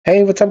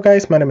Hey, what's up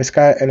guys, my name is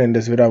Kai and in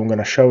this video I'm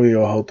gonna show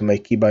you how to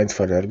make keybinds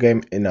for your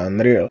game in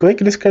Unreal. Quick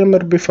disclaimer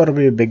before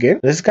we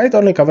begin, this guide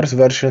only covers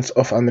versions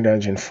of Unreal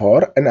Engine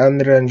 4 and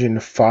Unreal Engine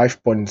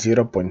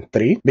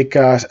 5.0.3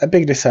 because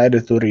Epic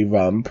decided to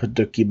revamp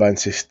the keybind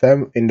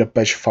system in the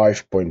patch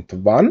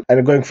 5.1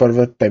 and going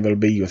forward they will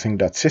be using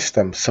that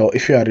system. So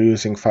if you are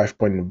using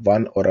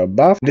 5.1 or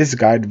above, this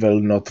guide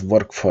will not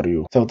work for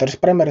you. So there's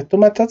primarily two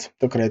methods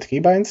to create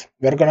keybinds.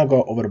 We're gonna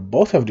go over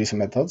both of these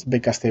methods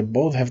because they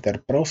both have their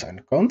pros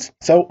and cons.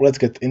 So let's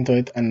get into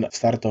it and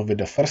start off with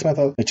the first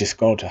method, which is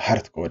called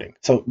hard coding.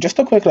 So just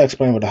to quickly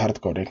explain what hard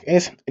coding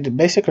is, it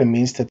basically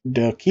means that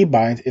the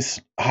keybind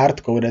is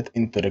hard coded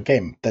into the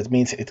game. That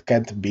means it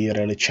can't be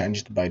really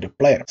changed by the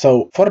player.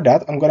 So for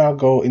that, I'm gonna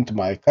go into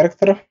my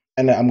character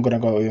and I'm gonna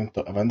go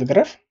into event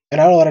graph. And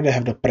I already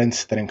have the print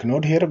string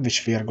node here,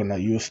 which we are gonna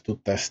use to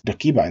test the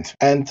keybinds.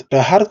 And the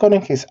hard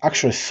coding is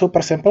actually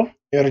super simple.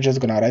 You're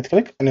just gonna right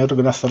click and you're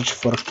gonna search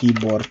for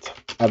keyboard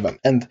event.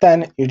 And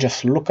then you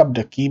just look up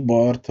the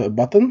keyboard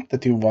button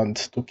that you want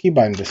to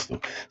keybind this to.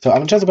 So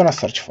I'm just gonna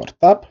search for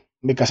tab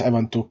because I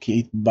want to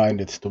keybind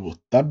it to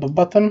tab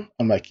button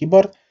on my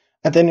keyboard.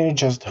 And then you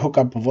just hook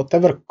up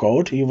whatever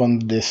code you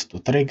want this to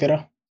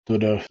trigger to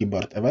the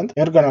keyboard event.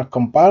 You're gonna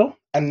compile,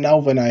 and now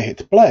when I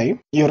hit play,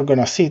 you're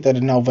gonna see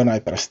that now when I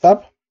press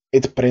tab,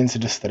 it prints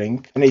the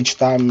string, and each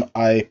time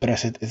I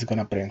press it, it's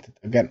gonna print it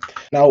again.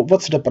 Now,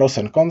 what's the pros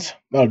and cons?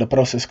 Well, the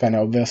pros is kind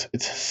of obvious.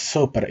 It's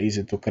super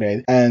easy to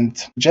create, and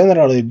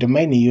generally the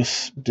main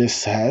use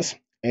this has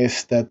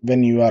is that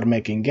when you are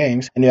making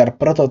games and you are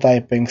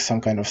prototyping some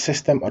kind of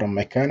system or a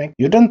mechanic,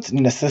 you don't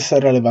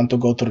necessarily want to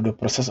go through the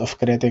process of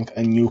creating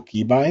a new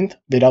keybind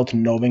without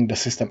knowing the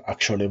system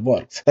actually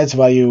works. That's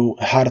why you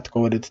hard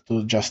code it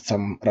to just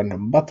some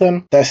random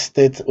button, test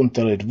it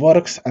until it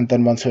works, and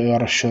then once you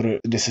are sure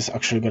this is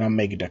actually gonna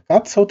make the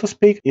cut, so to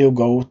speak, you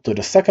go to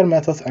the second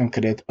method and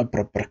create a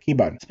proper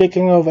keybind.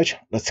 Speaking of which,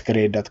 let's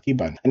create that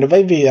keybind. And the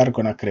way we are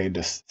gonna create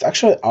this, it's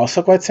actually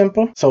also quite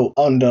simple. So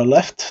on the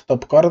left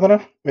top corner,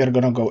 we're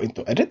gonna go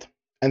into edit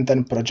and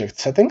then project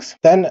settings.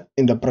 Then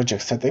in the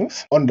project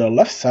settings on the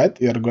left side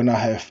you're gonna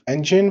have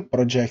engine,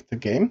 project,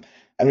 game,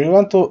 and we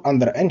want to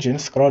under engine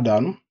scroll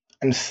down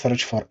and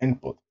search for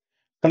input.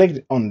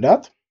 Click on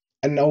that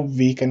and now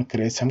we can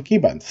create some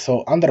keybinds.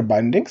 So under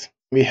bindings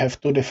we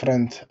have two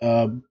different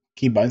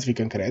keybinds we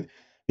can create.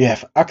 We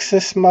have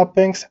axis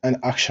mappings and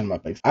action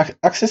mappings.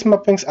 Axis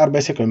mappings are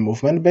basically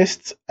movement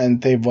based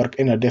and they work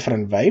in a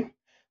different way.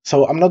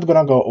 So I'm not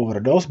gonna go over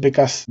those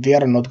because we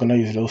are not gonna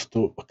use those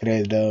to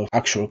create the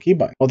actual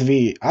keybind. What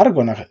we are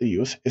gonna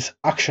use is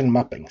action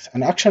mappings.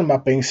 And action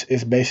mappings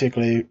is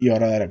basically your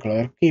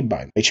regular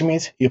keybind, which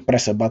means you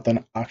press a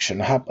button,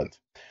 action happens.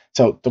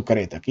 So to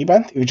create a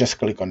keybind, you just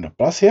click on the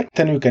plus here.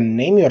 Then you can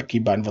name your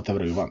keybind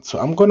whatever you want. So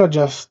I'm gonna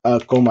just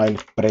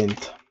command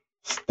print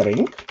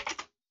string,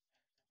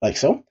 like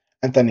so.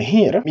 And then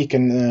here we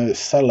can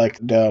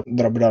select the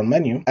drop down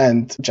menu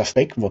and just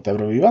pick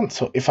whatever we want.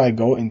 So if I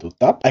go into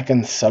tab, I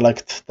can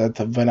select that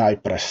when I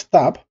press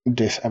tab,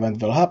 this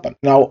event will happen.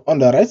 Now on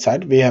the right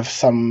side, we have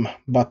some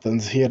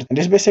buttons here. And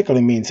this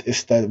basically means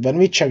is that when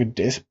we check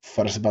this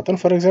first button,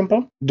 for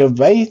example, the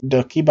way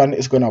the keybind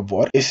is gonna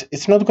work is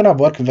it's not gonna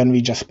work when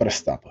we just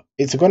press tab.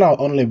 It's gonna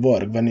only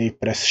work when we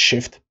press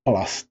shift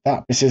plus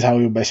tab. This is how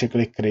you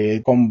basically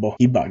create combo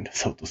keybind,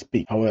 so to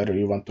speak, however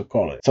you want to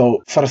call it.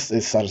 So first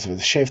it starts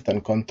with shift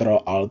and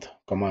control, alt,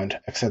 command,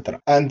 etc.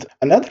 And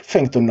another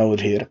thing to note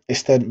here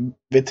is that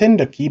within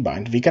the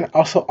keybind, we can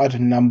also add a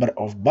number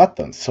of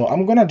buttons. So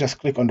I'm gonna just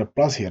click on the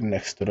plus here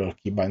next to the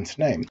keybind's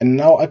name. And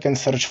now I can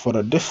search for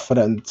a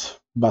different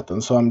button.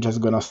 So I'm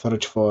just gonna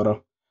search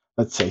for,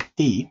 let's say,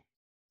 T.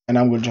 And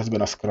I'm just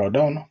gonna scroll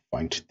down,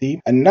 find T.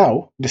 And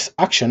now this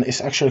action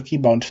is actually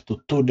keybound to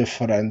two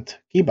different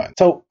keybinds.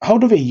 So how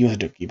do we use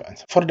the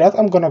keybinds? For that,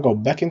 I'm gonna go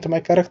back into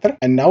my character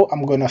and now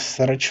I'm gonna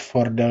search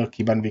for the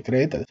keybind we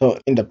created. So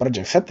in the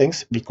project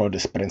settings, we call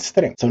this print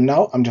string. So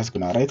now I'm just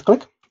gonna right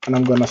click and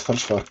I'm gonna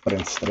search for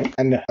print string.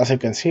 And as you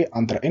can see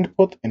under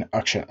input in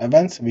action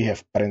events, we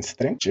have print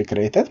string which we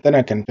created. Then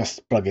I can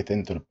just plug it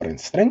into the print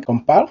string,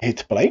 compile,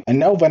 hit play. And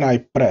now when I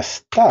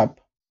press tab,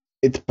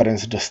 it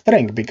prints the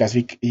string because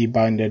we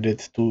keybinded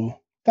it to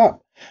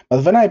tab.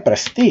 But when I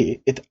press T,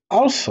 it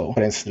also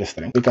prints the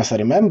string because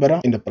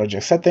remember in the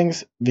project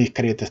settings, we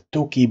created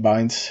two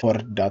keybinds for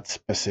that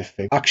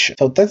specific action.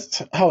 So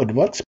that's how it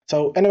works.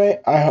 So anyway,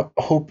 I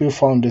hope you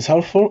found this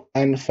helpful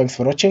and thanks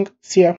for watching. See ya.